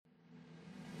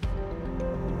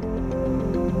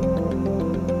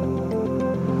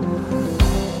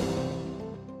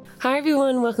Hi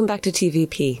everyone, welcome back to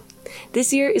TVP.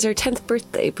 This year is our 10th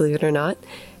birthday, believe it or not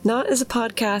as a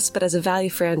podcast, but as a value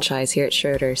franchise here at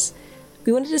Schroders.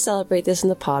 We wanted to celebrate this in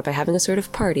the pod by having a sort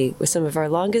of party with some of our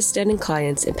longest standing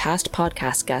clients and past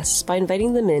podcast guests by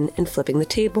inviting them in and flipping the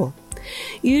table.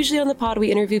 Usually on the pod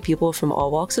we interview people from all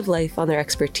walks of life on their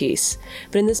expertise,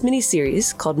 but in this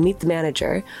mini-series called Meet the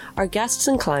Manager, our guests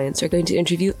and clients are going to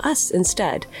interview us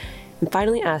instead, and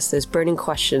finally ask those burning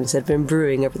questions that have been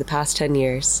brewing over the past 10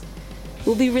 years.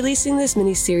 We'll be releasing this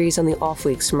mini-series on the off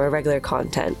weeks from our regular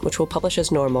content, which we'll publish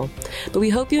as normal, but we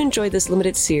hope you enjoyed this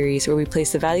limited series where we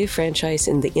place the value franchise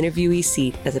in the interviewee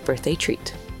seat as a birthday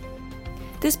treat.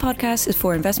 This podcast is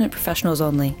for investment professionals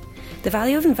only. The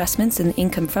value of investments and the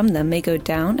income from them may go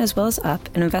down as well as up,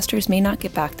 and investors may not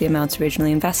get back the amounts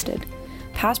originally invested.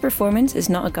 Past performance is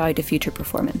not a guide to future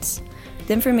performance.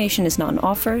 The information is not an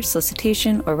offer,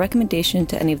 solicitation, or recommendation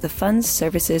to any of the funds,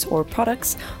 services, or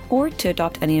products, or to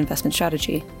adopt any investment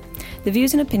strategy. The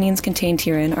views and opinions contained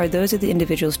herein are those of the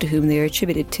individuals to whom they are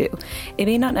attributed to. It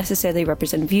may not necessarily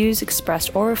represent views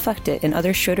expressed or reflected in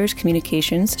other Schroders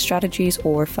communications, strategies,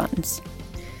 or funds.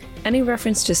 Any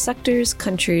reference to sectors,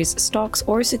 countries, stocks,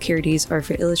 or securities are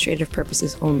for illustrative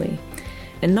purposes only,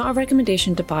 and not a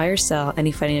recommendation to buy or sell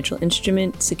any financial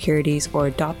instrument, securities, or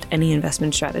adopt any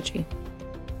investment strategy.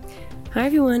 Hi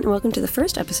everyone, and welcome to the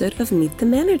first episode of Meet the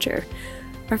Manager.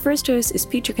 Our first host is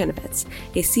Pete Drewienkiewicz,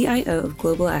 a CIO of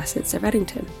Global Assets at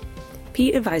Redington.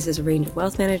 Pete advises a range of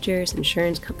wealth managers,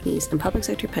 insurance companies, and public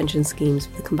sector pension schemes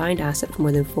with a combined asset of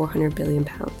more than £400 billion.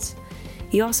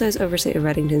 He also has oversight of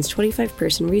Redington's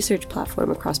 25-person research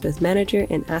platform across both manager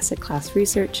and asset class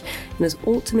research, and is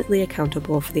ultimately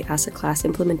accountable for the asset class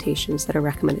implementations that are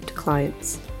recommended to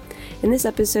clients. In this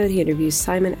episode, he interviews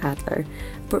Simon Adler,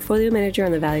 a portfolio manager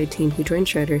on the value team who joined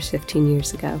Schroders 15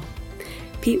 years ago.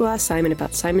 Pete will ask Simon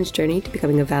about Simon's journey to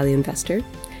becoming a value investor,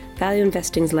 value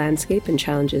investing's landscape and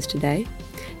challenges today,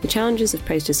 the challenges of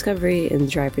price discovery and the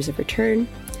drivers of return,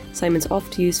 Simon's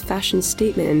oft-used fashion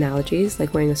statement analogies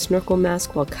like wearing a snorkel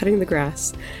mask while cutting the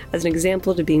grass as an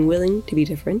example to being willing to be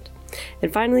different,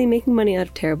 and finally making money out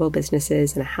of terrible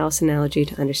businesses and a house analogy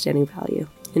to understanding value.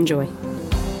 Enjoy.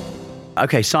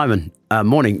 Okay, Simon,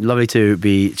 morning. Lovely to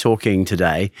be talking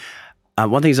today.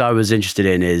 One of the things I was interested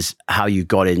in is how you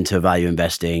got into value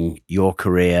investing, your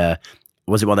career.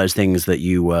 Was it one of those things that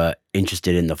you were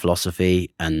interested in the philosophy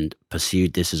and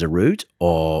pursued this as a route,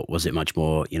 or was it much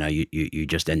more, you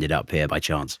just ended up here by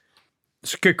chance?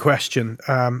 It's a good question,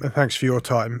 and thanks for your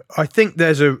time. I think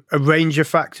there's a range of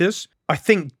factors. I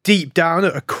think deep down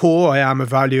at a core, I am a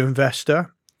value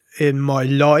investor. In my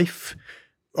life,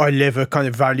 I live a kind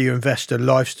of value investor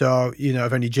lifestyle.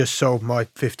 I've only just sold my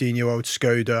 15-year-old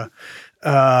Skoda.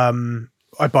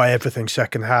 I buy everything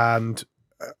secondhand.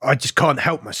 I just can't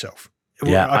help myself.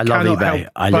 Yeah, I love eBay.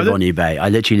 I live on eBay. I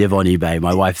literally live on eBay.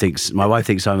 My wife thinks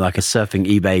I'm like a surfing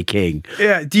eBay king.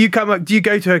 Yeah. Do you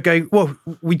go to her going, well,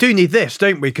 we do need this,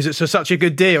 don't we? Because it's such a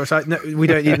good deal. It's like, no, we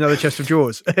don't need another chest of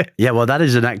drawers. Yeah, well,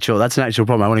 that's an actual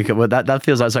problem. I want to. Well, that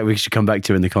feels like something we should come back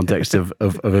to in the context of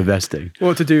investing.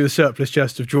 What to do with surplus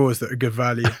chest of drawers that are good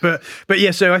value. But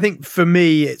yeah, so I think for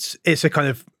me, it's a kind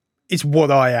of, it's what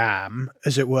I am,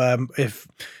 as it were. If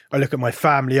I look at my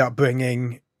family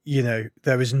upbringing,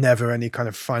 there was never any kind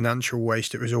of financial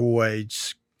waste. It was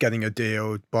always getting a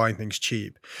deal, buying things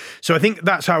cheap. So I think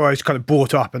that's how I was kind of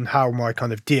brought up and how my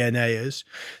kind of DNA is.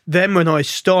 Then when I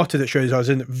started at Schroders, I was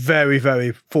in a very,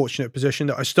 very fortunate position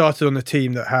that I started on a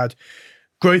team that had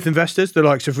growth investors, the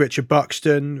likes of Richard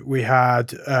Buxton. We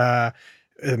had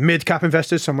mid-cap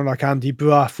investors, someone like Andy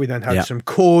Bruff. We then had some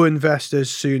core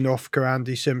investors, Sue Nofka,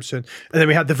 Andy Simpson. And then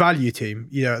we had the value team,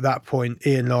 at that point,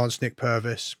 Ian Lance, Nick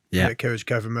Purvis, Nick Kyrgios,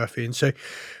 Kevin Murphy. And so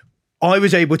I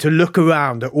was able to look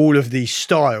around at all of these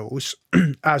styles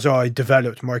as I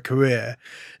developed my career.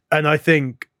 And I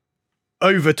think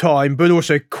over time, but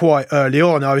also quite early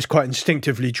on, I was quite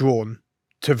instinctively drawn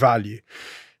to value.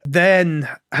 Then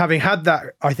having had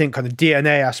that, I think, kind of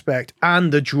DNA aspect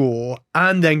and the draw,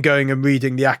 and then going and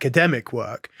reading the academic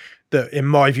work that, in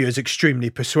my view, is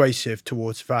extremely persuasive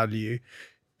towards value,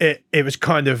 it was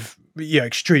kind of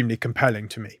extremely compelling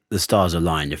to me. The stars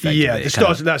aligned, effectively. Yeah, the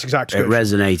stars. That's exactly it.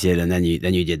 Resonated, and then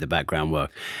you did the background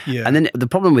work. Yeah, and then the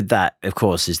problem with that, of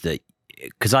course, is that,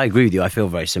 because I agree with you, I feel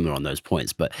very similar on those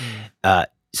points, but.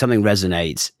 Something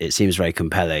resonates, it seems very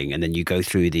compelling, and then you go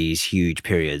through these huge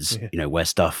periods, where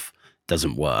stuff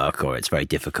doesn't work or it's very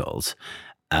difficult.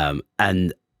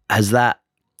 And has that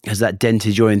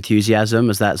dented your enthusiasm?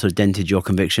 Has that sort of dented your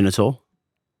conviction at all?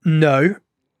 No.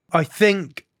 I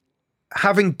think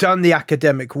having done the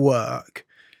academic work,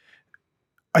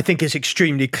 I think it's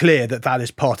extremely clear that that is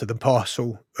part of the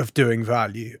parcel of doing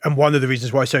value. And one of the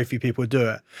reasons why so few people do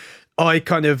it. I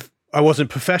wasn't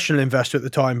a professional investor at the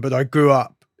time, but I grew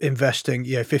up investing,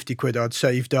 50 quid I'd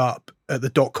saved up at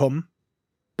the .com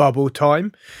bubble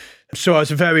time. So I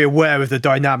was very aware of the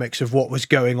dynamics of what was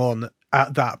going on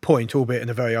at that point, albeit in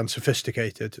a very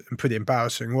unsophisticated and pretty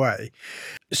embarrassing way.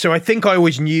 So I think I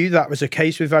always knew that was the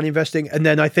case with value investing. And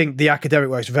then I think the academic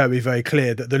work is very, very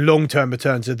clear that the long-term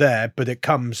returns are there, but it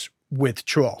comes with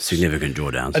troughs. Significant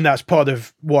drawdowns. And that's part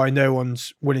of why no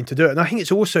one's willing to do it. And I think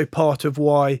it's also part of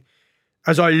why,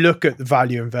 as I look at the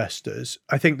value investors,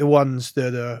 I think the ones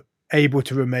that are able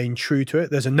to remain true to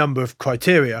it, there's a number of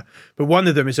criteria, but one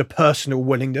of them is a personal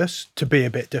willingness to be a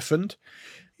bit different.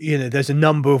 There's a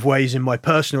number of ways in my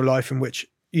personal life in which,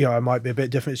 I might be a bit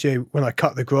different. So when I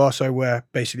cut the grass, I wear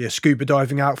basically a scuba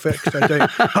diving outfit because I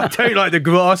don't like the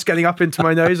grass getting up into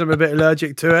my nose. I'm a bit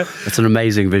allergic to it. It's an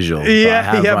amazing visual.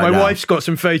 My wife's got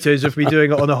some photos of me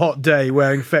doing it on a hot day,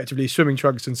 wearing effectively swimming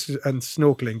trunks and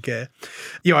snorkeling gear.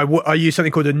 I use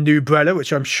something called a nubrella,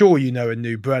 which I'm sure you know a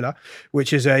nubrella,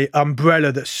 which is a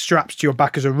umbrella that straps to your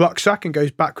back as a rucksack and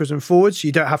goes backwards and forwards. So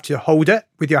you don't have to hold it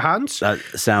with your hands. That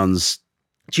sounds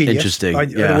genius. Interesting.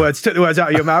 Took the words out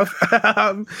of your mouth.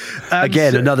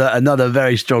 Again, another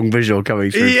very strong visual coming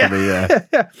through for me.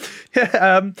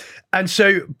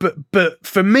 But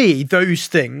for me, those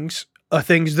things are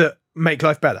things that make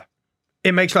life better.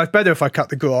 It makes life better if I cut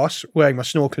the grass wearing my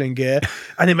snorkeling gear,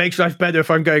 and it makes life better if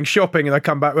I'm going shopping and I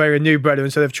come back wearing a new umbrella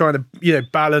instead of trying to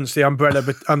balance the umbrella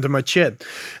under my chin.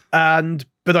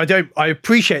 But I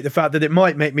appreciate the fact that it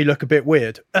might make me look a bit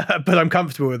weird, but I'm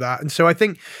comfortable with that. And so I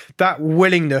think that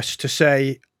willingness to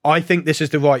say, I think this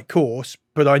is the right course,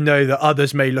 but I know that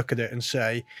others may look at it and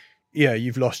say,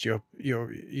 you've lost your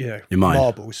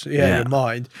marbles, your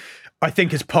mind. I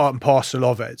think it's part and parcel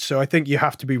of it. So I think you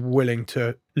have to be willing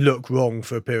to look wrong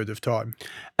for a period of time.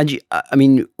 And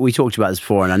we talked about this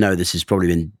before, and I know this has probably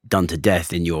been done to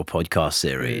death in your podcast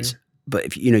series. But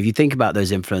if you think about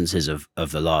those influences of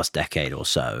the last decade or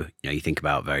so, you think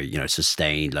about very,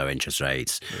 sustained low interest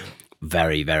rates,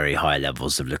 very, very high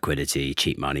levels of liquidity,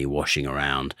 cheap money washing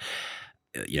around,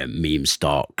 meme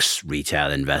stocks,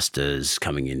 retail investors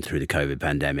coming in through the COVID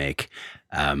pandemic.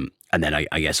 And then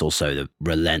I guess also the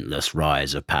relentless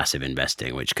rise of passive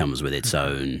investing, which comes with its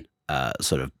own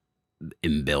sort of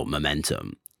inbuilt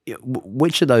momentum.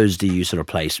 Which of those do you sort of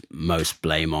place most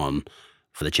blame on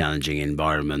for the challenging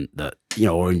environment that,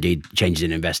 or indeed changes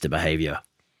in investor behavior?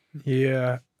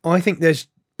 Yeah, I think there's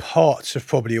parts of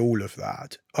probably all of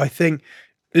that. I think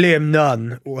Liam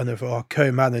Nunn, one of our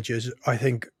co-managers, I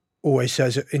think always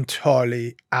says it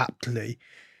entirely aptly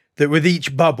that with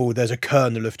each bubble, there's a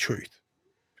kernel of truth.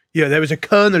 There was a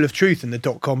kernel of truth in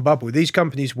the .com bubble. These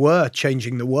companies were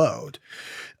changing the world.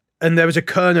 And there was a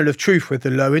kernel of truth with the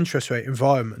low interest rate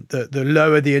environment, that the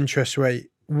lower the interest rate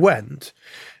went,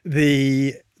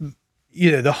 the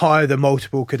higher the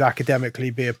multiple could academically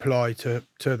be applied to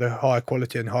the higher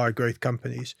quality and higher growth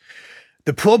companies.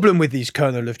 The problem with these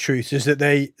kernel of truths is that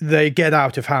they get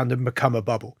out of hand and become a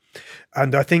bubble.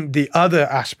 And I think the other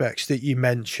aspects that you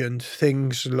mentioned,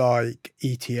 things like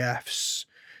ETFs,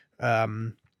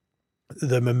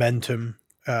 the momentum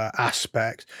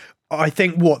aspect, I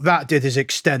think what that did is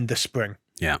extend the spring.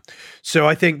 Yeah. So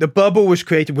I think the bubble was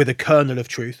created with a kernel of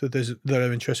truth, that there's the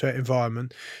low interest rate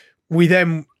environment. We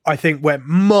then, I think, went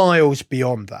miles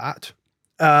beyond that.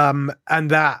 And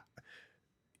that,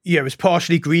 it was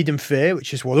partially greed and fear,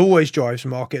 which is what always drives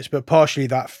markets, but partially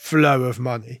that flow of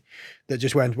money that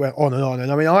just went on and on.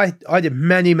 And I did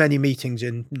many, many meetings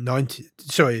in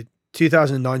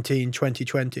 2019,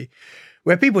 2020,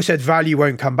 where people said value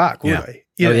won't come back, will they?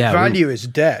 Value is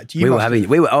dead. We were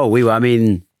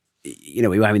having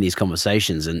these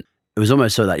conversations, and it was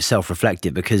almost so like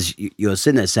self-reflective, because you're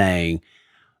sitting there saying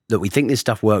that we think this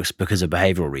stuff works because of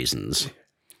behavioral reasons.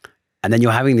 And then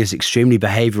you're having this extremely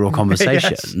behavioral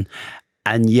conversation, yes.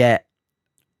 And yet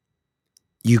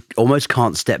you almost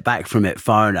can't step back from it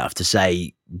far enough to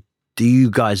say, do you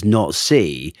guys not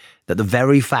see that the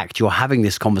very fact you're having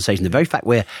this conversation, the very fact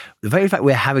we're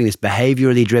having this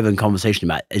behaviorally driven conversation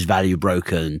about, is value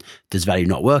broken, does value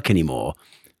not work anymore?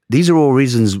 These are all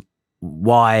reasons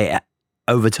why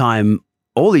over time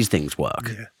all these things work.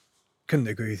 Yeah, couldn't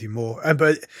agree with you more.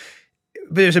 But it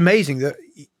was amazing that,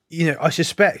 I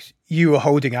suspect you were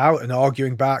holding out and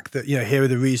arguing back that, here are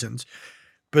the reasons.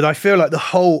 But I feel like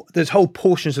there's whole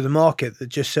portions of the market that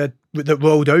just said, that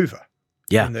rolled over.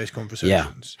 Yeah. In those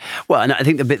conversations. Yeah. Well, and I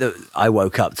think the bit that I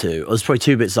woke up to, there's probably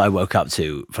two bits I woke up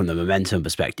to from the momentum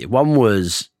perspective. One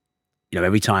was,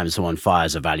 every time someone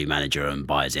fires a value manager and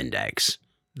buys index,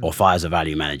 or fires a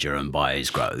value manager and buys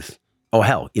growth. Or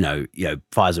hell,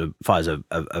 fires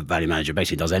a value manager,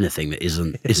 basically does anything that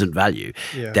isn't value.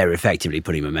 Yeah. They're effectively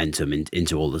putting momentum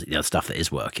into all the stuff that is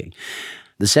working.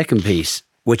 The second piece,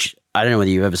 which I don't know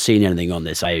whether you've ever seen anything on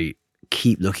this, I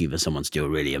keep looking for someone to do a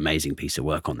really amazing piece of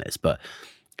work on this, but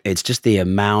it's just the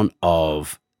amount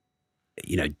of,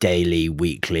 daily,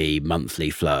 weekly, monthly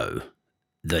flow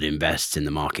that invests in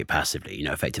the market passively,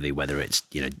 effectively, whether it's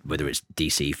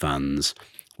DC funds,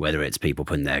 whether it's people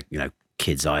putting their,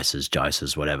 kids' ISAs,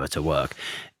 JISAs, whatever to work.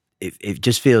 It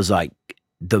just feels like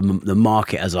the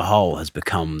market as a whole has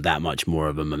become that much more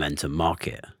of a momentum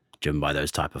market driven by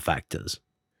those type of factors.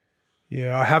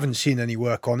 Yeah, I haven't seen any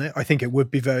work on it. I think it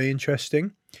would be very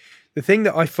interesting. The thing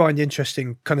that I find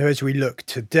interesting kind of as we look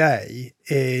today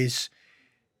is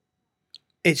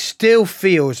it still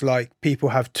feels like people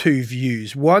have two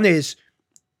views. One is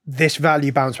this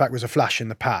value bounce back was a flash in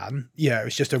the pan. Yeah,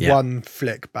 it's just a one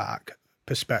flick back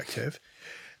perspective.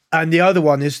 And the other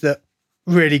one is that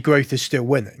really growth is still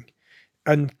winning.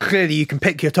 And clearly you can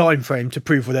pick your time frame to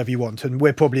prove whatever you want. And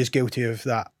we're probably as guilty of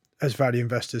that as value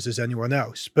investors as anyone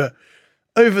else. But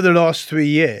over the last 3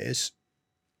 years,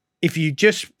 if you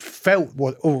just felt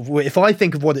if I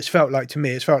think of what it's felt like to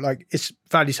me, it's felt like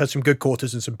value's had some good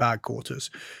quarters and some bad quarters,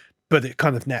 but it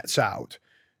kind of nets out.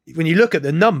 When you look at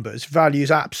the numbers,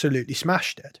 value's absolutely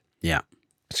smashed it. Yeah.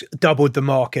 Doubled the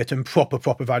market, and proper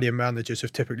value managers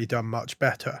have typically done much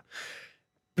better.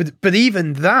 But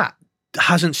even that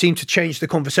hasn't seemed to change the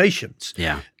conversations.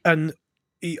 Yeah. And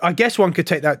I guess one could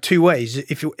take that two ways.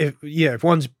 If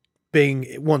one's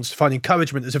wants to find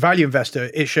encouragement as a value investor,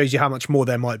 it shows you how much more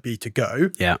there might be to go.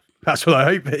 Yeah. That's what I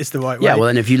hope is the right way. Yeah, well,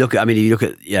 and if you look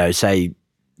at, say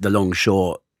the long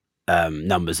short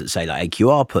numbers that say like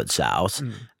AQR puts out,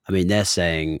 I mean, they're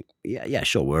saying, yeah,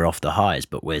 sure, we're off the highs,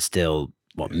 but we're still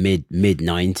mid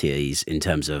 90s in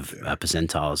terms of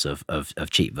percentiles of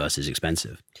cheap versus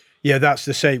expensive. Yeah, that's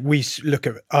the same. We look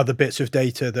at other bits of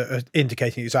data that are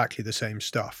indicating exactly the same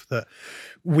stuff, that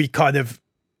we kind of,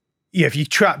 if you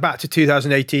track back to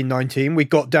 2018-19, we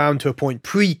got down to a point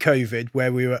pre-COVID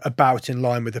where we were about in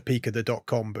line with the peak of the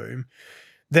dot-com boom.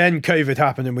 Then COVID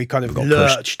happened and we kind of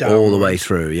lurched down all the way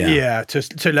through,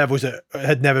 to levels that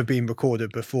had never been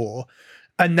recorded before.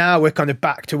 And now we're kind of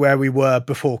back to where we were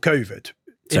before COVID.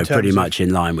 So pretty much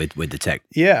in line with the tech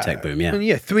boom, yeah.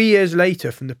 And 3 years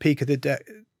later from the peak of the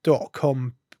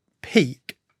dot-com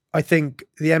peak, I think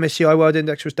the MSCI World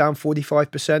Index was down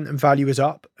 45% and value was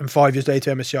up. And 5 years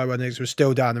later, MSCI World Index was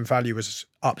still down and value was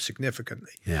up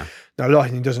significantly. Yeah. Now,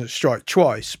 lightning doesn't strike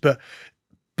twice, but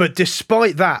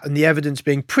despite that and the evidence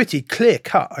being pretty clear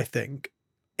cut, I think,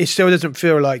 it still doesn't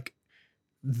feel like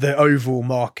the overall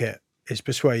market is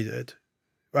persuaded.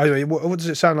 I mean, what does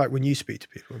it sound like when you speak to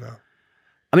people now?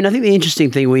 I mean, I think the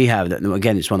interesting thing we have, that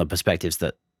again, it's one of the perspectives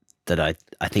that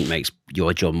I think makes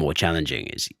your job more challenging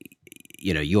is,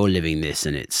 you're living this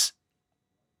and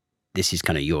this is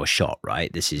kind of your shot,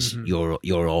 right? This is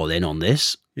you're all in on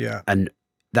this. Yeah. And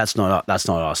that's not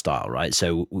our style, right?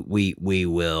 So we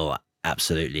will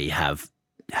absolutely have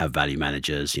value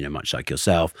managers, much like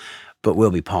yourself, but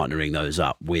we'll be partnering those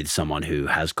up with someone who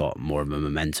has got more of a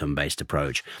momentum based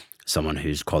approach, someone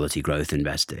who's quality growth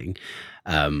investing.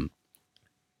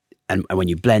 And when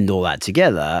you blend all that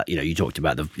together, you talked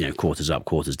about the quarters up,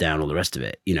 quarters down, all the rest of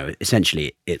it.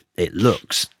 Essentially it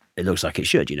looks like it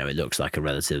should. It looks like a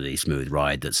relatively smooth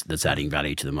ride that's adding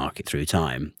value to the market through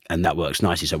time, and that works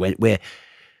nicely. So don't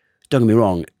get me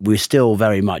wrong, we're still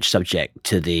very much subject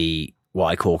to what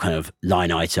I call kind of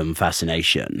line item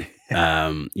fascination.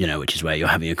 Which is where you're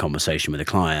having a conversation with a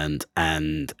client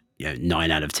and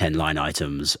 9 out of 10 line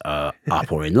items are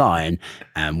up or in line,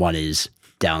 and one is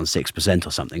down 6% or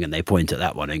something, and they point at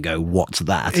that one and go, "What's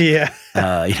that?" Yeah.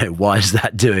 Why is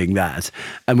that doing that?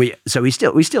 And we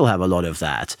still have a lot of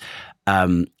that,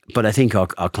 but I think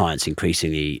our clients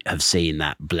increasingly have seen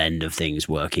that blend of things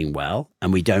working well,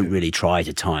 and we don't really try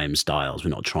to time styles.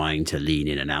 We're not trying to lean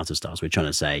in and out of styles. We're trying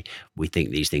to say we think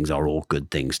these things are all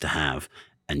good things to have,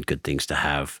 and good things to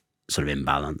have sort of in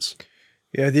balance.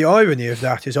 Yeah, the irony of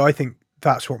that is I think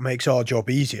that's what makes our job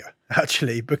easier,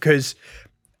 actually, because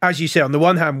as you say, on the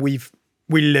one hand, we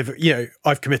live,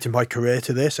 I've committed my career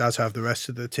to this, as have the rest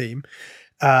of the team.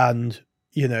 And,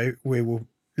 we will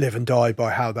live and die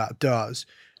by how that does.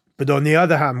 But on the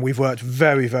other hand, we've worked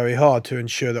very, very hard to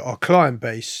ensure that our client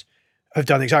base have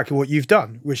done exactly what you've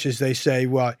done, which is they say,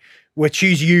 well, we'll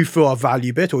choose you for our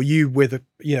value bit, or you with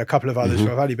a couple of others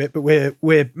for our value bit, but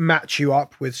we'll match you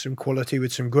up with some quality,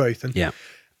 with some growth. And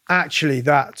actually,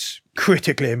 that's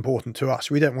critically important to us.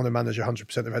 We don't want to manage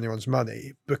 100% of anyone's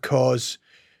money because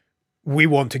we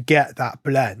want to get that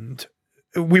blend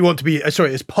we want to be,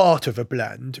 as part of a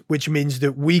blend, which means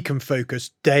that we can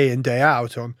focus day in, day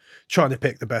out on trying to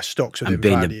pick the best stocks within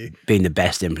value. Being the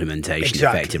best implementation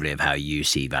effectively of how you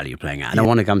see value playing out. And I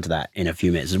want to come to that in a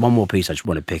few minutes. There's one more piece I just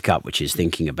want to pick up, which is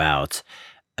thinking about,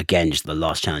 again, just the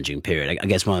last challenging period. I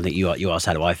guess one of the things you asked,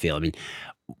 how do I feel? I mean,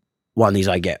 one of the things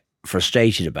I get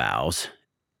frustrated about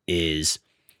is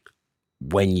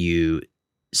when you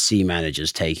see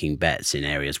managers taking bets in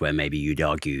areas where maybe you'd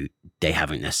argue they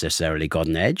haven't necessarily got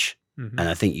an edge. Mm-hmm. And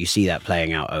I think you see that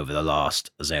playing out over the last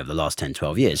 10,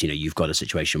 12 years. You've got a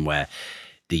situation where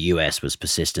the US was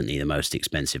persistently the most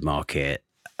expensive market.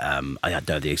 I don't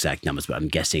know the exact numbers, but I'm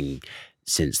guessing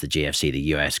since the GFC, the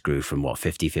US grew from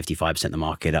 55% of the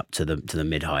market up to the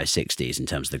mid-high 60s in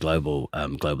terms of the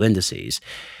global indices.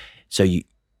 So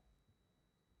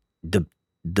the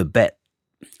bet,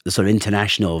 the sort of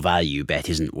international value bet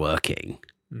isn't working.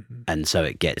 Mm-hmm. And so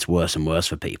it gets worse and worse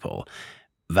for people.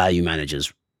 Value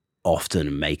managers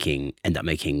often end up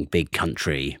making big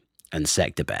country and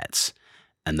sector bets.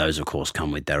 And those, of course,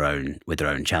 come with their own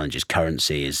challenges.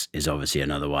 Currency is obviously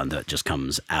another one that just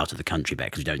comes out of the country bet,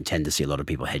 because we don't tend to see a lot of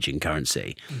people hedging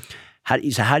currency.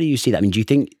 Mm-hmm. How do you see that? I mean, do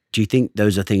you think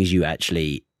those are things you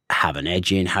actually have an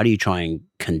edge in? How do you try and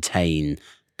contain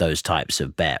those types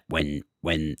of bet when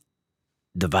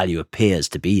the value appears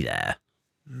to be there?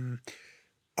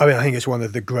 I mean, I think it's one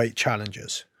of the great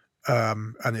challenges,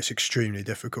 and it's extremely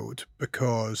difficult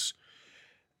because,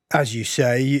 as you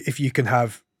say, if you can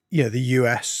have, the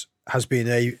US has been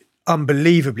a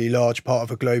unbelievably large part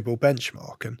of a global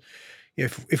benchmark, and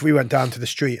if we went down to the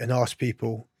street and asked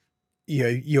people,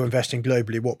 you're investing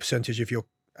globally, what percentage of your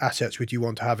assets would you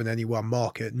want to have in any one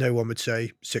market? No one would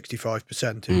say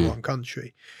 65% in one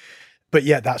country. But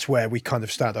yet that's where we kind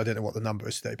of stand. I don't know what the number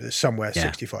is today, but it's somewhere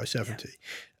 65, 70.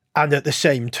 And at the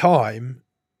same time,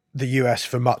 the US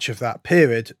for much of that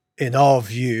period, in our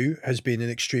view, has been an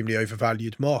extremely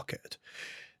overvalued market.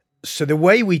 So the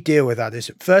way we deal with that is,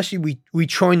 firstly, we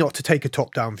try not to take a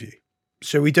top-down view.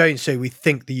 So we don't say we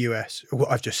think the US, well,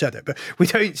 I've just said it, but we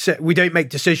don't make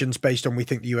decisions based on we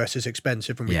think the US is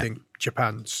expensive and we think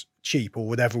Japan's cheap or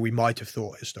whatever we might have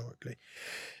thought historically.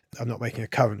 I'm not making a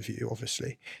current view,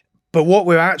 obviously. But what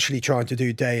we're actually trying to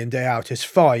do day in, day out is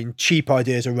find cheap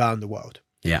ideas around the world.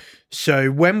 Yeah. So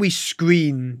when we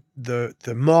screen the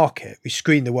market, we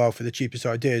screen the world for the cheapest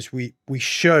ideas, we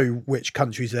show which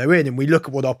countries they're in and we look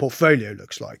at what our portfolio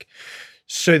looks like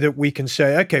so that we can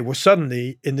say, okay, well,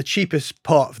 suddenly in the cheapest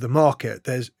part of the market,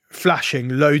 there's flashing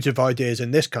loads of ideas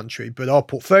in this country, but our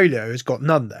portfolio has got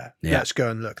none there. Yeah. Let's go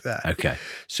and look there. Okay.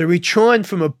 So we try and,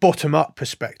 from a bottom-up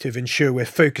perspective, ensure we're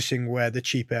focusing where the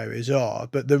cheap areas are.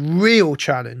 But the real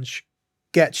challenge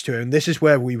gets to, and this is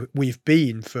where we've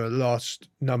been for the last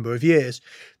number of years,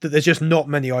 that there's just not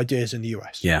many ideas in the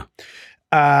US. Yeah.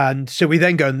 And so we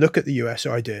then go and look at the US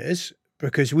ideas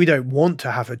because we don't want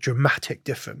to have a dramatic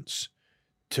difference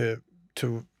to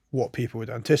what people would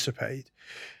anticipate.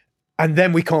 And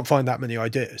then we can't find that many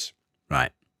ideas.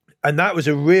 Right. And that was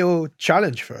a real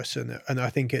challenge for us. And I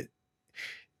think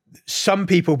some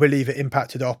people believe it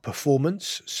impacted our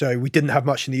performance. So we didn't have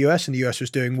much in the US and the US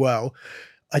was doing well.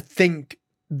 I think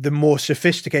the more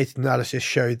sophisticated analysis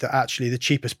showed that actually the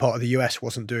cheapest part of the US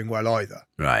wasn't doing well either.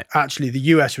 Right. Actually, the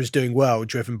US was doing well,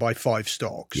 driven by 5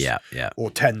 stocks. Yeah.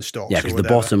 Or 10 stocks. Yeah, because the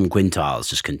bottom quintiles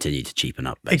just continue to cheapen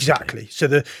up. Basically.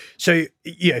 Exactly. So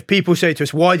if people say to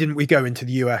us, why didn't we go into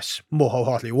the US more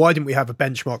wholeheartedly? Why didn't we have a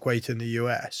benchmark weight in the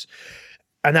US?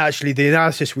 And actually, the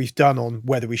analysis we've done on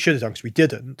whether we should have done, because we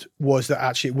didn't, was that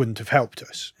actually it wouldn't have helped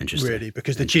us. Really,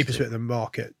 because the cheapest bit of the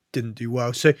market didn't do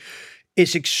well. So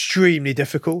it's extremely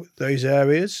difficult, those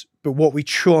areas. But what we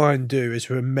try and do is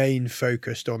remain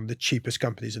focused on the cheapest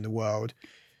companies in the world,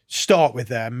 start with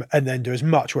them, and then do as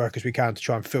much work as we can to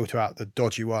try and filter out the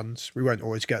dodgy ones. We won't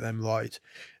always get them right.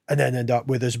 And then end up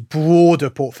with as broad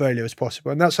a portfolio as possible.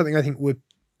 And that's something I think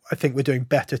we're doing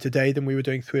better today than we were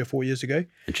doing 3 or 4 years ago.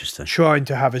 Interesting. Trying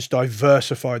to have as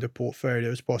diversified a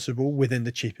portfolio as possible within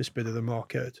the cheapest bit of the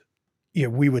market.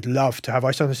 We would love to have,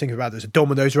 I sometimes think about it as a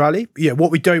dominoes rally.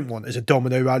 What we don't want is a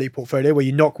domino rally portfolio where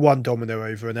you knock one domino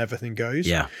over and everything goes.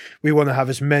 Yeah. We want to have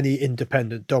as many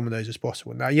independent dominoes as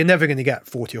possible. Now, you're never going to get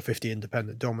 40 or 50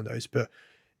 independent dominoes, but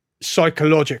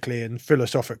psychologically and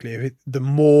philosophically, the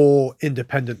more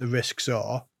independent the risks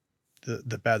are,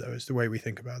 the better is the way we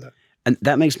think about it. And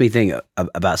that makes me think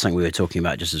about something we were talking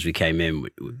about just as we came in,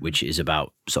 which is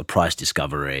about sort of price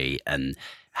discovery and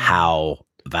how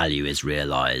value is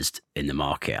realized in the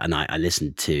market. And I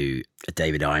listened to a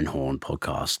David Einhorn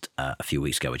podcast a few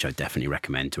weeks ago, which I definitely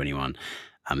recommend to anyone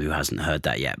who hasn't heard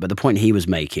that yet. But the point he was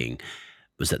making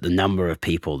was that the number of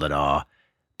people that are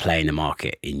playing the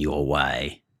market in your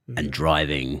way and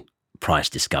driving price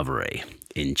discovery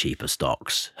in cheaper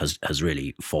stocks has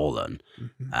really fallen.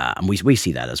 And we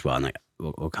see that as well. And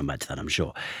we'll come back to that, I'm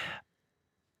sure.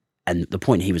 And the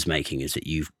point he was making is that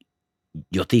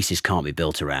your thesis can't be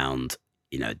built around,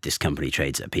 this company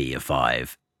trades at a PE of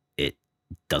 5. It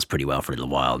does pretty well for a little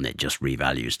while and it just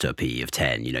revalues to a PE of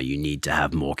 10. You need to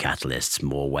have more catalysts,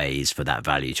 more ways for that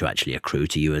value to actually accrue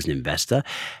to you as an investor.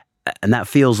 And that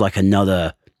feels like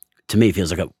another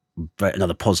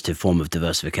positive form of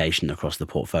diversification across the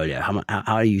portfolio. How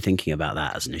are you thinking about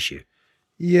that as an issue?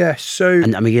 Yeah. So,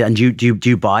 and I mean, and do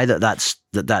you buy that's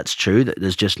true, that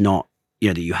there's just not,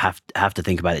 that you have to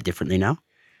think about it differently now?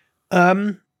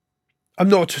 I'm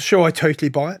not sure I totally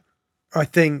buy it. I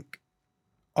think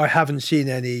I haven't seen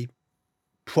any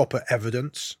proper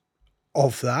evidence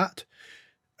of that.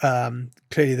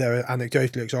 Clearly there are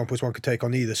anecdotal examples one could take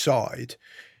on either side.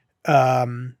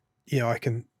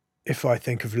 If I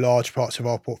think of large parts of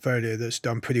our portfolio that's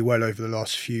done pretty well over the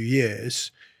last few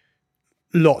years,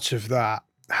 lots of that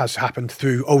has happened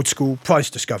through old school price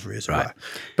discovery as well.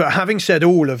 But having said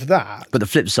all of that... But the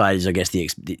flip side is, I guess,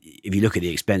 if you look at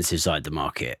the expensive side of the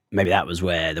market, maybe that was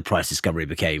where the price discovery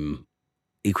became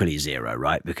equally zero,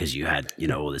 right? Because you had,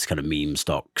 all this kind of meme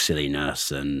stock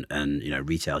silliness and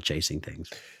retail chasing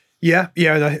things. Yeah,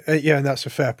 and that's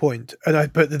a fair point.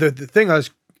 But the thing I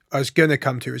was going to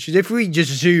come to, which is if we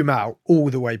just zoom out all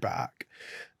the way back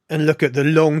and look at the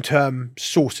long-term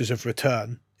sources of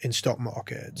return in stock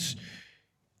markets,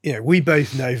 we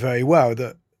both know very well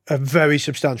that a very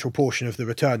substantial portion of the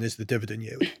return is the dividend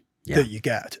yield that you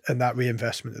get and that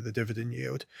reinvestment of the dividend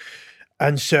yield.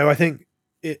 And so I think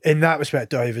in that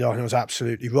respect, David Arnold was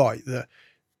absolutely right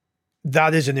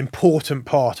that is an important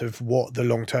part of what the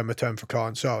long-term return for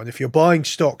clients are. And if you're buying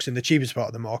stocks in the cheapest part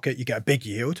of the market, you get a big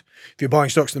yield. If you're buying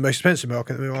stocks in the most expensive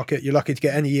market, you're lucky to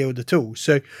get any yield at all.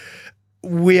 So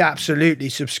we absolutely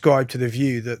subscribe to the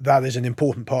view that is an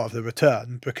important part of the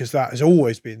return, because that has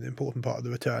always been an important part of the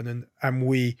return, and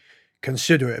we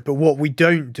consider it. But what we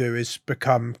don't do is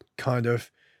become kind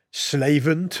of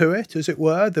slaven to it, as it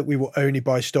were, that we will only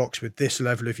buy stocks with this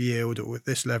level of yield or with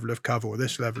this level of cover or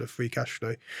this level of free cash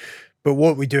flow. But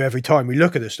what we do every time we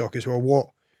look at a stock is, well,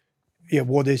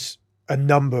 what is a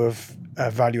number of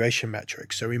valuation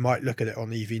metrics? So we might look at it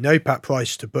on EV NOPAT,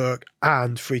 price to book,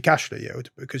 and free cash flow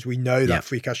yield, because we know that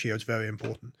free cash yield is very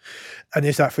important. And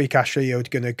is that free cash flow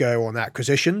yield going to go on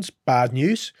acquisitions, bad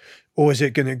news, or is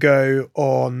it going to go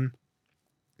on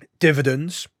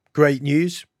dividends, great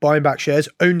news, buying back shares,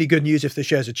 only good news if the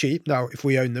shares are cheap? Now, if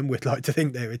we own them, we'd like to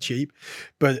think they were cheap,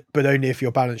 but only if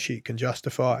your balance sheet can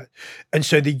justify it. And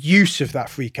so the use of that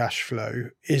free cash flow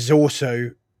is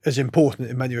also as important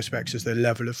in many respects as the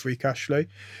level of free cash flow.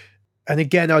 And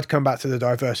again, I'd come back to the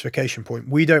diversification point.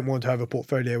 We don't want to have a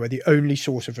portfolio where the only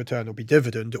source of return will be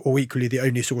dividend, or equally the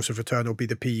only source of return will be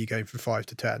the PE going from 5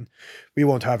 to 10. We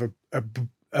want to have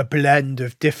a blend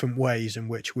of different ways in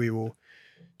which we will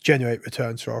generate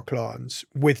returns for our clients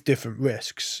with different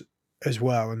risks as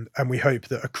well. And we hope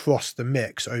that across the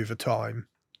mix over time,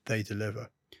 they deliver.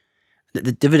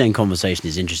 The dividend conversation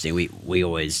is interesting. We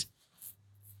always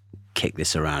kick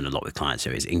this around a lot with clients. So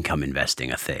is income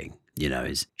investing a thing?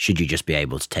 Should you just be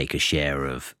able to take a share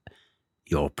of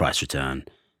your price return,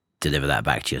 deliver that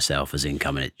back to yourself as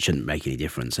income, and it shouldn't make any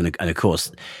difference? And of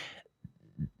course,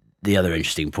 the other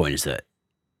interesting point is that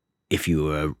if you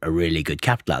were a really good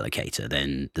capital allocator,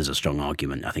 then there's a strong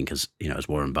argument, I think, as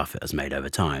Warren Buffett has made over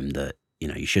time, that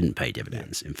you shouldn't pay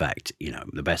dividends. In fact,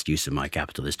 the best use of my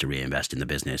capital is to reinvest in the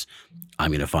business.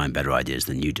 I'm going to find better ideas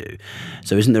than you do.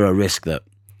 So isn't there a risk that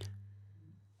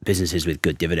businesses with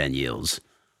good dividend yields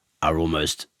are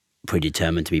almost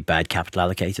predetermined to be bad capital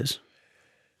allocators?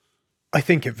 I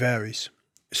think it varies.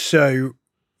 So,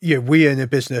 we own a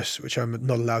business, which I'm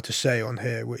not allowed to say on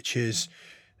here, which is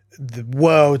the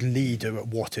world leader at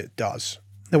what it does.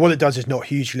 Now, what it does is not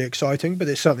hugely exciting, but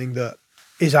it's something that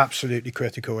is absolutely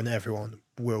critical and everyone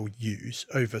will use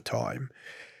over time.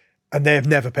 And they have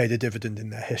never paid a dividend in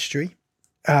their history.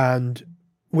 And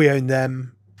we own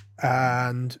them,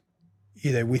 and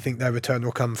we think their return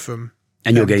will come from.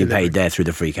 And you're getting paid there through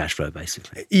the free cash flow,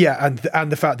 basically. Yeah,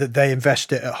 and the fact that they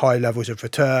invest it at high levels of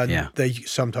return, they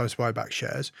sometimes buy back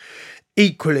shares.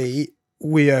 Equally,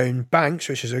 we own banks,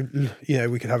 which is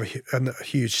we could have a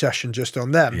huge session just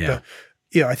on them. Yeah.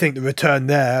 But I think the return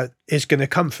there is going to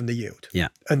come from the yield. Yeah.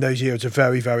 And those yields are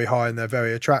very, very high and they're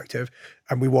very attractive.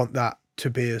 And we want that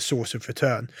to be a source of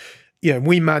return.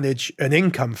 We manage an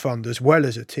income fund as well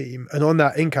as a team. And on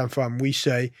that income fund, we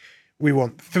say we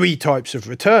want 3 types of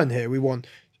return here. We want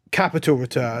capital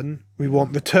return. We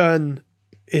want return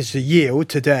is the yield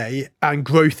today and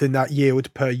growth in that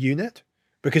yield per unit,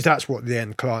 because that's what the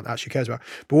end client actually cares about.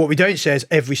 But what we don't say is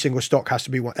every single stock has to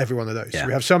be every one of those. Yeah. So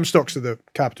we have some stocks that are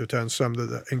capital returns, some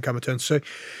that are income returns. So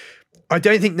I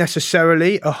don't think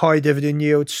necessarily a high dividend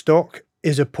yield stock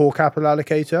is a poor capital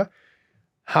allocator.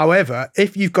 However,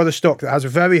 if you've got a stock that has a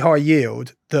very high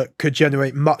yield that could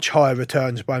generate much higher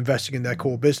returns by investing in their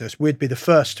core business, we'd be the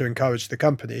first to encourage the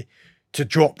company to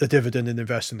drop the dividend and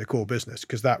invest in the core business,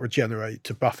 because that would generate,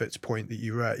 to Buffett's point that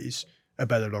you raise, a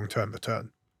better long-term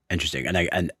return. Interesting.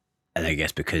 And I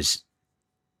guess because,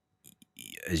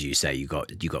 as you say, you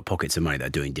got pockets of money that are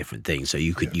doing different things, so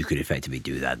you could effectively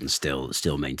do that and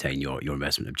still maintain your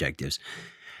investment objectives.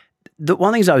 The one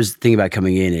of the things I was thinking about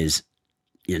coming in is,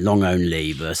 long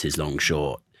only versus long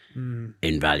short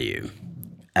in value,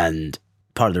 and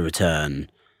part of the return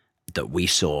that we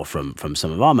saw from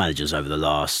some of our managers over the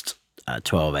last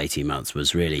 12, 18 months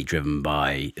was really driven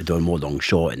by doing more long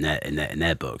short in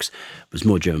their books, was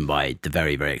more driven by the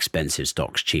very, very expensive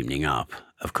stocks cheapening up,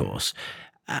 of course.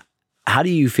 How do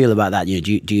you feel about that?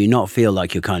 Do you not feel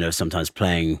like you're kind of sometimes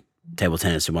playing table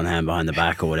tennis in one hand behind the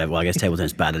back or whatever? Well, I guess table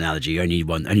tennis is a bad analogy. You only need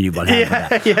one hand for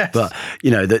that. Yes. But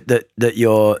that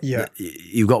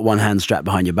you've got one hand strapped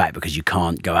behind your back because you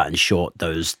can't go out and short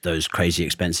those crazy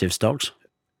expensive stocks.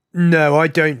 No, I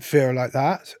don't feel like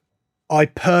that. I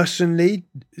personally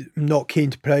am not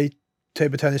keen to play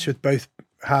table tennis with both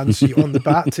hands on the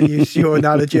bat, to use your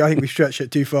analogy. I think we stretched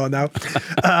it too far now.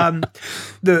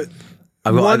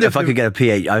 If I could get a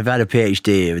PhD, I've had a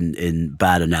PhD in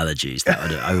bad analogies.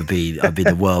 I'd be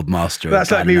the world master. That's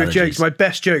of like bad me analogies. with jokes. My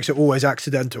best jokes are always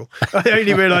accidental. I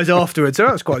only realise afterwards, oh,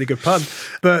 that's quite a good pun.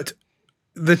 But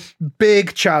the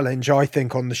big challenge, I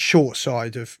think, on the short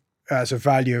side of as a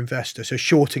value investor, so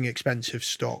shorting expensive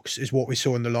stocks, is what we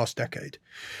saw in the last decade,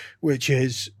 which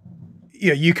is,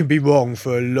 you can be wrong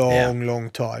for a long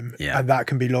time, and that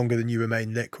can be longer than you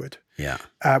remain liquid. Yeah.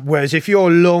 Whereas if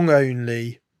you're long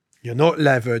only, you're not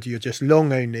levered, you're just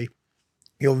long only,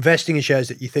 you're investing in shares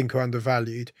that you think are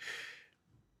undervalued,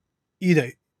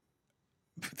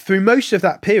 through most of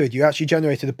that period, you actually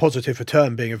generated a positive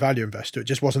return being a value investor. It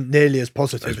just wasn't nearly as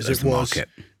positive as it was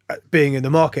being in the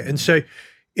market. And so,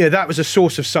 that was a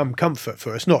source of some comfort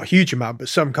for us, not a huge amount, but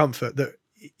some comfort that,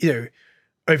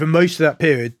 over most of that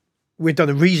period, we'd done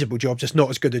a reasonable job, just not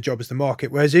as good a job as the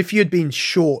market. Whereas if you'd been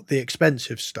short the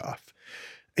expensive stuff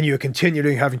and you were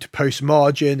continually having to post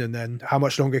margin, and then how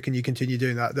much longer can you continue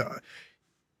doing that?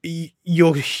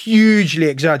 You're hugely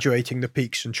exaggerating the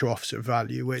peaks and troughs of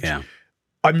value, which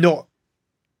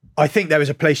I think there is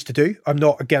a place to do. I'm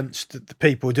not against the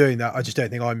people doing that. I just don't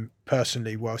think I'm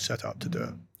personally well set up to do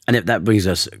it. And that brings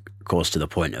us, of course, to the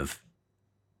point of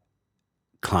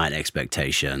client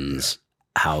expectations,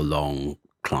 how long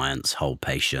clients hold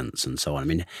patience, and so on. I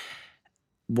mean,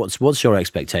 what's your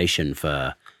expectation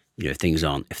for, if things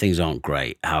aren't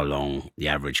great, how long the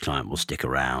average client will stick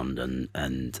around,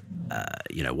 and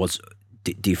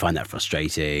do you find that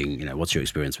frustrating? What's your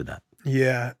experience with that?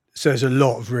 Yeah. So there's a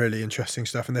lot of really interesting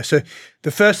stuff in there. So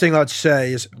the first thing I'd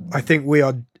say is, I think we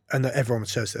are, and everyone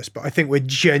says this, but I think we're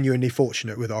genuinely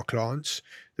fortunate with our clients,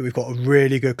 that we've got a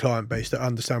really good client base that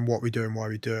understand what we do and why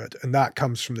we do it. And that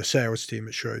comes from the sales team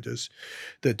at Schroders,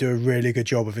 that do a really good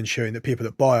job of ensuring that people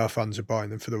that buy our funds are buying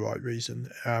them for the right reason.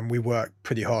 We work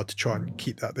pretty hard to try and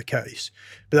keep that the case.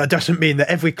 But that doesn't mean that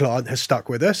every client has stuck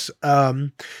with us.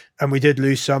 And we did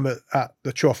lose some at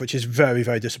the trough, which is very,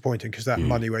 very disappointing, because that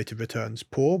money-weighted return's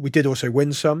poor. We did also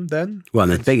win some then. Well,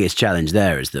 the biggest challenge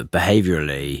there is that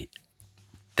behaviourally,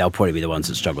 they'll probably be the ones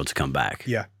that struggle to come back.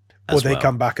 Yeah. Or they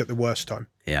come back at the worst time.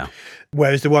 Yeah.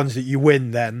 Whereas the ones that you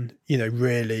win then,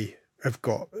 really have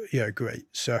got, great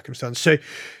circumstance.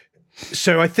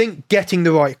 So I think getting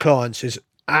the right clients is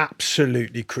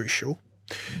absolutely crucial.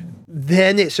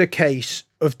 Then it's a case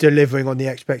of delivering on the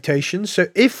expectations. So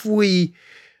if we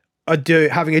are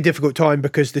having a difficult time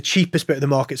because the cheapest bit of the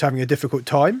market's having a difficult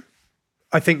time,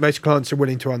 I think most clients are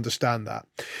willing to understand that.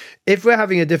 If we're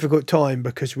having a difficult time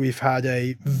because we've had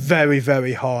a very,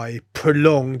 very high,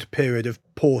 prolonged period of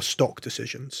poor stock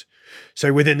decisions,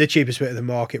 so within the cheapest bit of the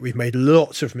market, we've made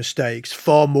lots of mistakes,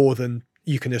 far more than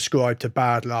you can ascribe to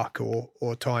bad luck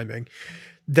or timing,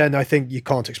 then I think you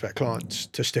can't expect clients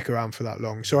to stick around for that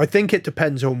long. So I think it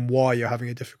depends on why you're having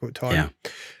a difficult time.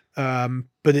 Yeah.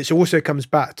 But it also comes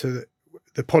back to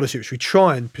the policy which we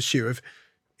try and pursue of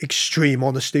extreme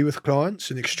honesty with clients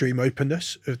and extreme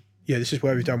openness of, this is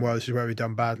where we've done well, this is where we've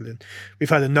done badly. And we've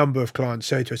had a number of clients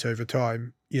say to us over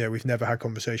time, we've never had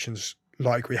conversations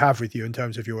like we have with you in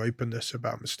terms of your openness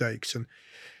about mistakes. And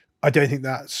I don't think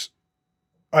that's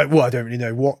I don't really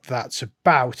know what that's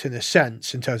about in a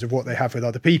sense in terms of what they have with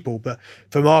other people. But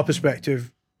from our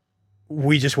perspective,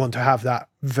 we just want to have that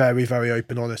very, very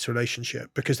open, honest relationship,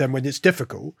 because then when it's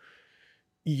difficult,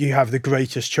 you have the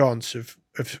greatest chance of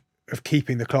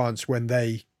keeping the clients when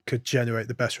they could generate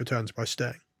the best returns by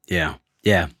staying. Yeah.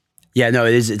 No,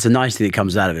 it is. It's a nice thing that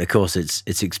comes out of it. Of course,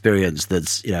 it's experience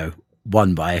that's,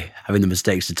 won by having the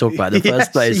mistakes to talk about in the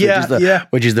first place,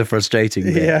 which is the frustrating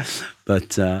bit. Yeah.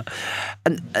 But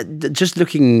and just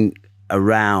looking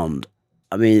around,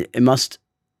 I mean, it must.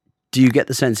 Do you get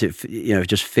the sense it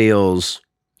just feels,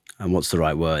 and what's the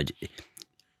right word?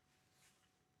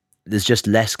 There's just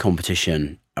less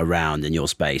competition around in your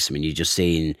space. I mean, you've just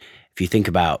seen, if you think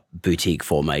about boutique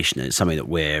formation, it's something that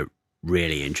we're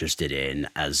really interested in.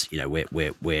 As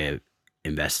we're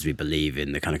investors. We believe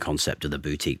in the kind of concept of the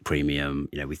boutique premium.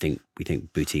 We think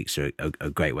boutiques are a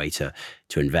great way to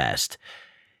invest.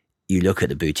 You look at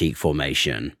the boutique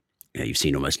formation. You've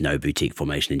seen almost no boutique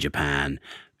formation in Japan.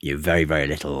 Very, very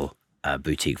little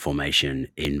boutique formation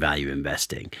in value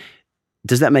investing.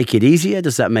 Does that make it easier?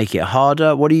 Does that make it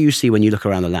harder? What do you see when you look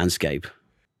around the landscape?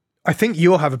 I think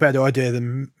you'll have a better idea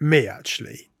than me,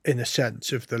 actually, in a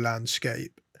sense of the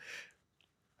landscape.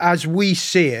 As we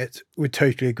see it, we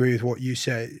totally agree with what you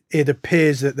say. It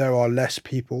appears that there are less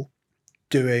people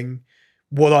doing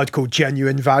what I'd call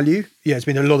genuine value. Yeah, it's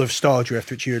been a lot of star drift,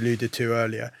 which you alluded to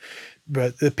earlier.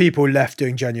 But the people left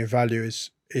doing genuine value is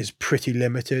pretty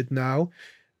limited now.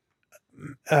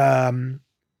 I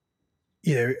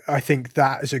think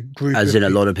that as a group, as in a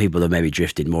lot of people have maybe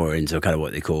drifted more into kind of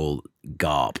what they call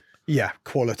GARP. Yeah,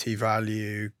 quality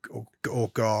value or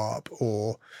GARP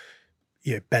or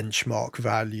benchmark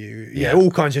value. Yeah, all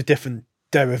kinds of different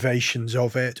derivations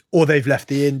of it. Or they've left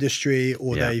the industry,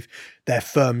 or their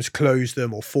firms closed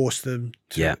them or forced them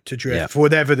to drift for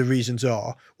whatever the reasons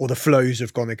are, or the flows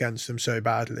have gone against them so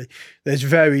badly. There's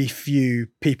very few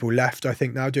people left, I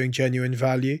think, now doing genuine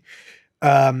value.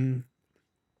 Does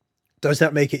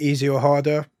that make it easier or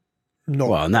harder? Not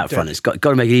well, on that front, it's got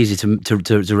to make it easy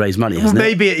to raise money, hasn't it?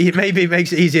 Maybe it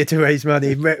makes it easier to raise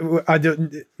money.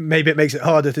 Maybe it makes it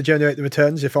harder to generate the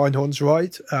returns if Einhorn's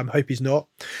right. Hope he's not.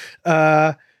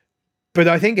 But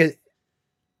I think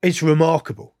it's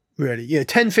remarkable, really.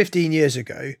 10, 15 years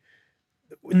ago,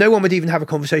 no one would even have a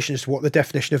conversation as to what the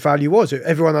definition of value was.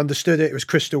 Everyone understood it. It was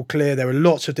crystal clear. There were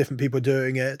lots of different people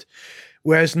doing it.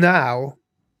 Whereas now,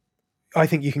 I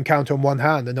think you can count on one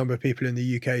hand the number of people in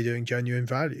the UK doing genuine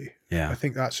value. Yeah. I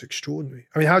think that's extraordinary.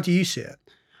 I mean, how do you see it?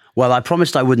 Well, I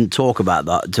promised I wouldn't talk about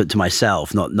that to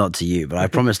myself, not to you, but I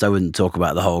promised I wouldn't talk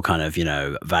about the whole kind of,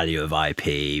 value of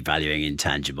IP, valuing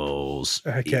intangibles.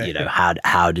 Okay.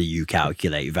 How do you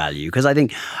calculate value? Because I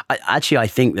think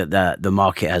that the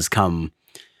market has come,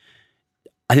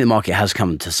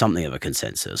 to something of a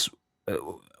consensus,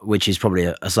 which is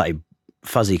probably a slightly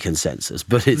fuzzy consensus,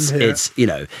 but it's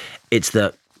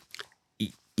that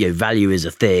value is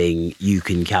a thing. You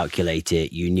can calculate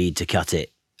it. You need to cut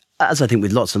it, as I think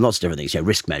with lots and lots of different things.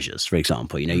 Risk measures, for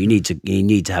example. You need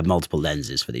to have multiple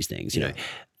lenses for these things. You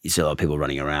see a lot of people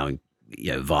running around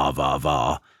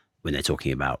VAR when they're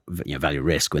talking about value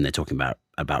risk, when they're talking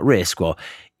about risk. Well,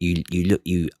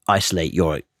 you isolate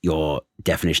your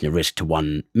definition of risk to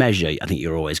one measure. I think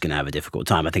you're always going to have a difficult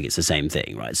time. I think it's the same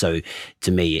thing, right? So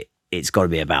to me, it's got to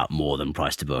be about more than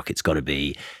price to book. It's got to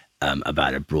be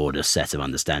about a broader set of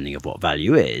understanding of what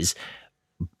value is,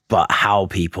 but how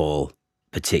people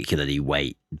particularly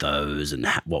weight those and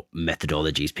what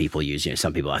methodologies people use.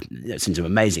 Some people are seen some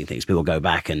amazing things. People go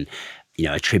back and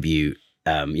attribute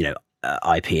IP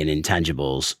and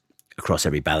intangibles across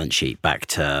every balance sheet back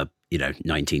to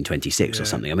 1926 or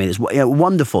something. I mean, it's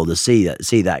wonderful to see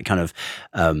that kind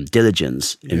of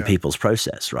diligence in people's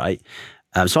process, right?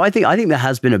 So I think there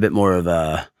has been a bit more of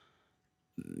a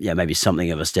maybe something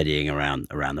of a steadying around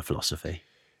the philosophy.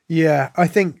 Yeah, I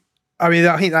think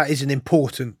that is an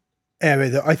important area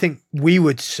that I think we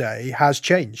would say has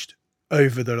changed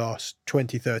over the last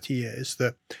 20, 30 years.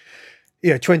 That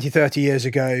 20, 30 years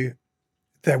ago,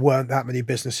 there weren't that many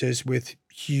businesses with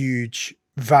huge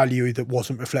value that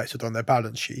wasn't reflected on their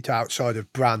balance sheet outside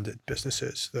of branded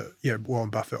businesses that Warren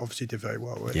Buffett obviously did very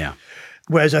well with. Yeah.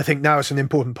 Whereas I think now it's an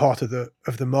important part of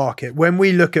the market. When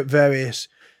we look at various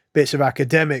bits of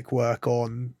academic work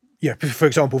on, for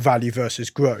example, value versus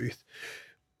growth,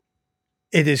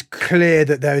 it is clear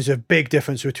that there is a big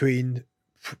difference between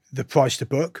the price to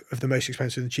book of the most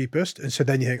expensive and the cheapest. And so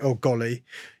then you think, oh, golly,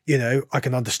 I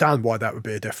can understand why that would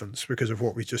be a difference because of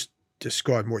what we just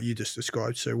described and what you just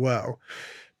described so well.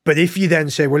 But if you then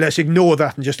say, well, let's ignore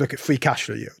that and just look at free cash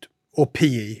flow yield or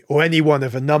PE or any one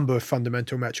of a number of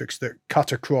fundamental metrics that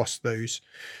cut across those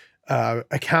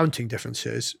accounting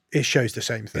differences, it shows the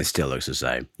same thing. It still looks the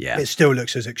same. Yeah. It still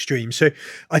looks as extreme. So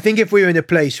I think if we were in a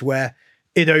place where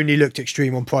it only looked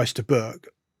extreme on price to book,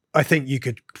 I think you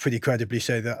could pretty credibly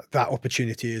say that that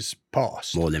opportunity is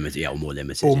past. More limited, yeah, or more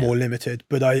limited. Or more limited.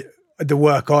 But the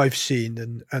work I've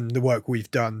seen and the work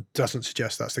we've done doesn't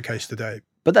suggest that's the case today.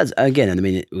 But that's, again, I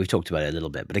mean, we've talked about it a little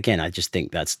bit, but again, I just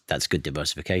think that's good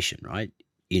diversification, right?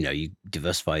 You know, you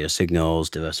diversify your signals,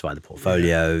 diversify the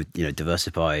portfolio, you know,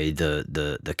 diversify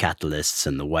the catalysts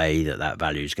and the way that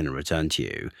value is going to return to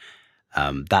you.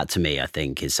 That to me, I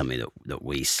think, is something that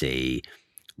we see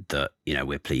that, you know,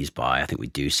 we're pleased by. I think we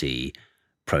do see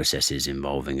processes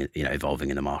evolving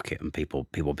in the market and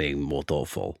people being more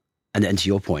thoughtful. And to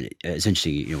your point, it's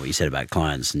interesting, you know, what you said about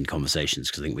clients and conversations,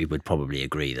 because I think we would probably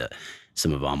agree that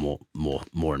some of our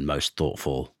more and most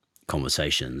thoughtful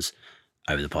conversations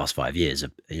over the past 5 years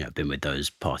have, you know, been with those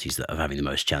parties that are having the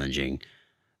most challenging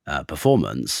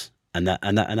performance, and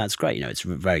that's great. You know, it's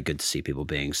very good to see people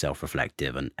being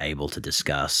self-reflective and able to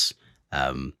discuss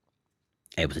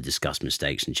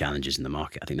mistakes and challenges in the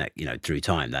market. I think that, you know, through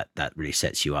time, that really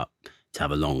sets you up to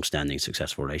have a long-standing,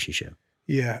 successful relationship.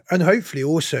 Yeah, and hopefully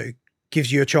also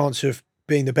gives you a chance of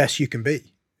being the best you can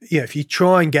be. Yeah, if you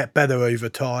try and get better over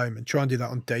time and try and do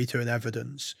that on data and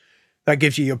evidence, that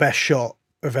gives you your best shot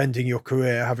of ending your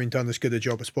career having done as good a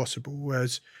job as possible.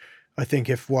 Whereas I think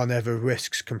if one ever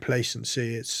risks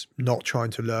complacency, it's not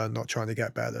trying to learn, not trying to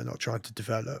get better, not trying to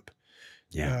develop.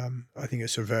 Yeah, I think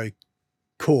it's a very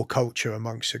core culture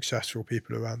amongst successful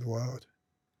people around the world.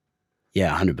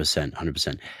 Yeah,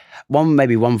 100%.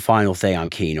 One final thing I'm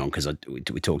keen on, because we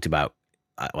talked about,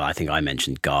 well, I think I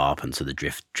mentioned GARP and so the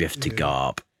drift to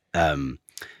GARP, and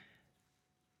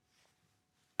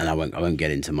I won't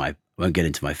get into my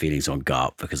feelings on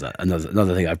GARP, because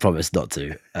another thing I promised not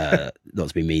to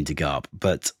be mean to GARP.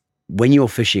 But when you're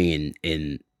fishing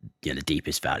in you know, the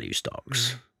deepest value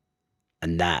stocks,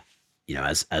 and that, you know,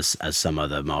 as some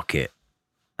other market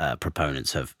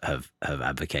proponents have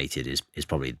advocated, is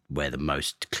probably where the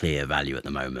most clear value at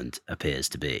the moment appears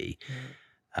to be.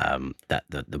 That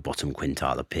the bottom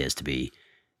quintile appears to be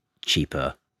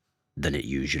cheaper than it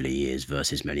usually is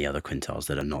versus many other quintiles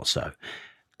that are not so.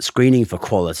 Screening for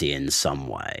quality in some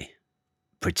way,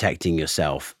 protecting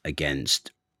yourself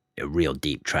against a real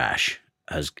deep trash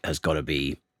has got to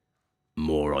be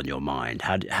more on your mind.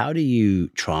 How do you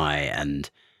try and,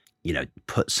 you know,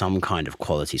 put some kind of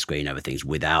quality screen over things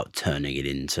without turning it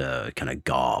into kind of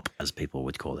GARP, as people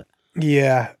would call it?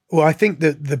 Yeah. Well, I think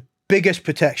that the biggest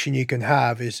protection you can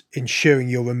have is ensuring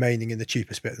you're remaining in the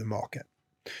cheapest bit of the market.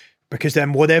 Because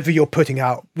then whatever you're putting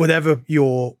out, whatever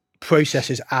your process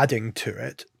is adding to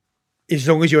it, as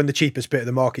long as you're in the cheapest bit of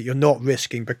the market, you're not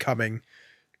risking becoming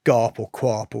GARP or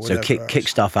QARP or whatever. So kick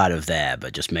stuff out of there,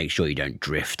 but just make sure you don't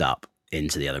drift up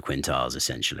into the other quintiles,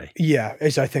 essentially. Yeah,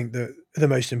 is I think the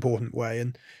most important way.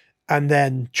 And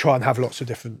then try and have lots of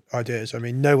different ideas. I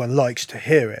mean, no one likes to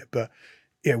hear it, but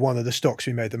you know, one of the stocks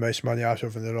we made the most money out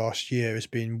of in the last year has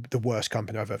been the worst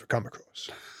company I've ever come across.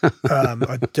 I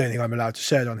don't think I'm allowed to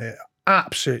say it on here.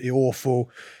 Absolutely awful.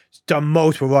 It's done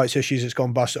multiple rights issues. It's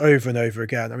gone bust over and over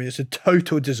again. I mean, it's a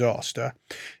total disaster.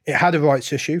 It had a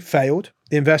rights issue, failed.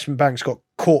 The investment banks got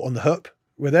caught on the hook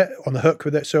with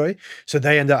it, sorry. So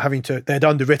they ended up they'd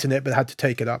underwritten it, but had to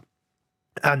take it up.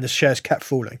 And the shares kept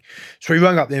falling. So we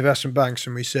rang up the investment banks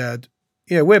and we said,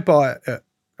 yeah, we'll buy it at,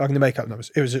 I'm going to make up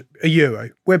numbers. It was a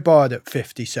euro. We'll buy it at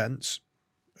 50 cents.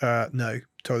 No,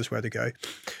 told us where to go.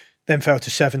 Then fell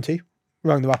to 70.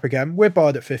 Rung them up again. We'll buy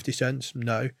it at 50 cents.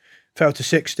 No. Fell to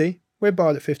 60. We'll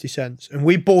buy it at 50 cents. And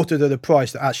we bought it at a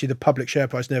price that actually the public share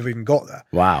price never even got there.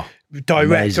 Wow.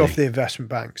 Direct Amazing. Off the investment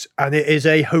banks. And it is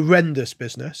a horrendous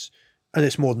business. And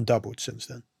it's more than doubled since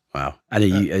then. Wow. And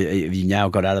have you now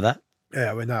got out of that?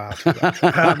 Yeah, we're now out of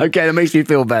that. Okay, that makes me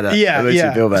feel better. Yeah.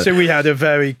 So we had a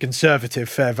very conservative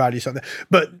fair value something.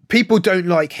 But people don't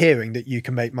like hearing that you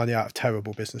can make money out of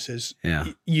terrible businesses. Yeah.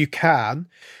 You can,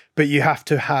 but you have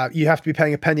to be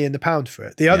paying a penny in the pound for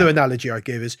it. The other analogy I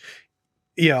give is,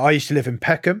 I used to live in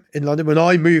Peckham in London. When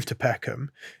I moved to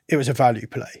Peckham, it was a value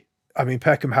play. I mean,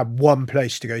 Peckham had one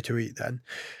place to go to eat then.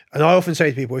 And I often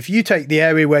say to people, if you take the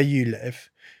area where you live,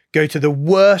 go to the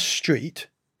worst street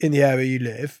in the area you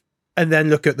live, and then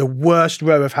look at the worst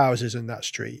row of houses in that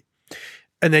street.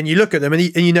 And then you look at them and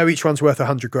you know each one's worth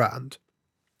 100 grand.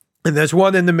 And there's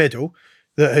one in the middle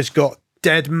that has got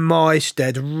dead mice,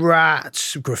 dead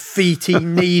rats, graffiti,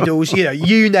 needles,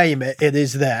 you name it, it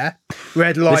is there.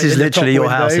 Red light. This is literally your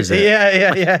house, is it?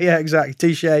 Yeah, exactly.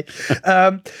 Touche.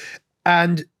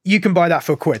 And you can buy that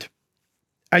for £1.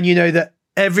 And you know that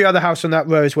every other house on that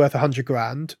row is worth 100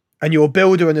 grand. And you're a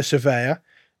builder and a surveyor.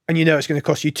 and you know it's going to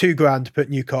cost you $2,000 to put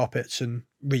new carpets and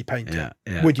repaint it.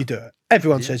 Would you do it?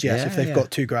 Everyone says yes if they've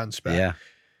got $2,000 spare. Yeah.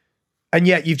 And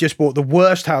yet you've just bought the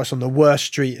worst house on the worst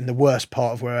street in the worst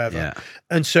part of wherever. Yeah.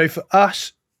 And so for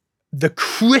us, the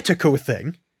critical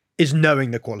thing is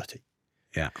knowing the quality.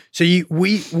 Yeah. So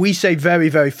we say very,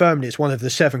 very firmly, it's one of the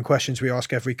 7 questions we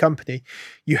ask every company.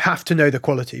 You have to know the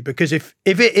quality, because if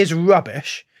it is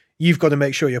rubbish, you've got to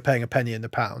make sure you're paying a penny in the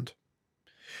pound.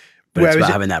 But it's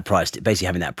about having that price, basically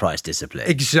having that price discipline.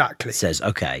 Exactly. It says,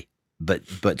 okay, but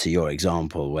to your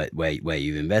example where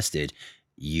you've invested,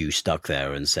 you stuck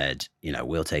there and said,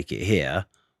 we'll take it here.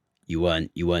 You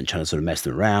weren't trying to sort of mess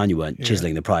them around. You weren't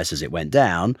chiseling the price as it went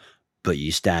down, but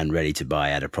you stand ready to buy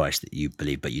at a price that you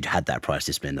believe, but you'd had that price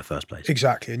discipline in the first place.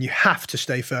 Exactly. And you have to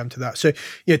stay firm to that. So,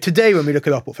 today when we look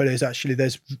at our portfolios, actually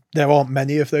there aren't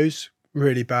many of those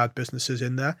really bad businesses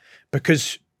in there,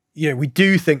 because, we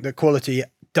do think that quality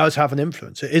does have an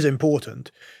influence. It is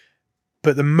important,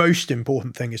 but the most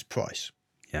important thing is price.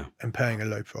 Yeah. And paying a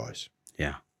low price.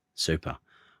 Yeah. Super.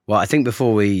 Well, I think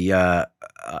before we wrap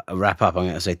up, I'm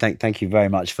going to say thank you very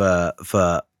much for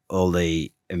all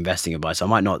the investing advice. I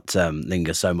might not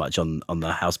linger so much on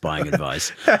the house buying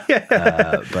advice,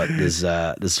 but there's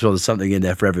sort of something in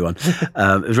there for everyone.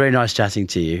 It was very nice chatting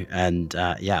to you, and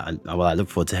I look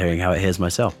forward to hearing how it hears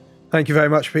myself. Thank you very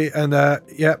much, Pete. And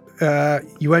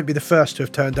you won't be the first to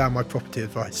have turned down my property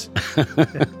advice.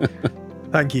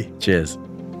 Thank you. Cheers.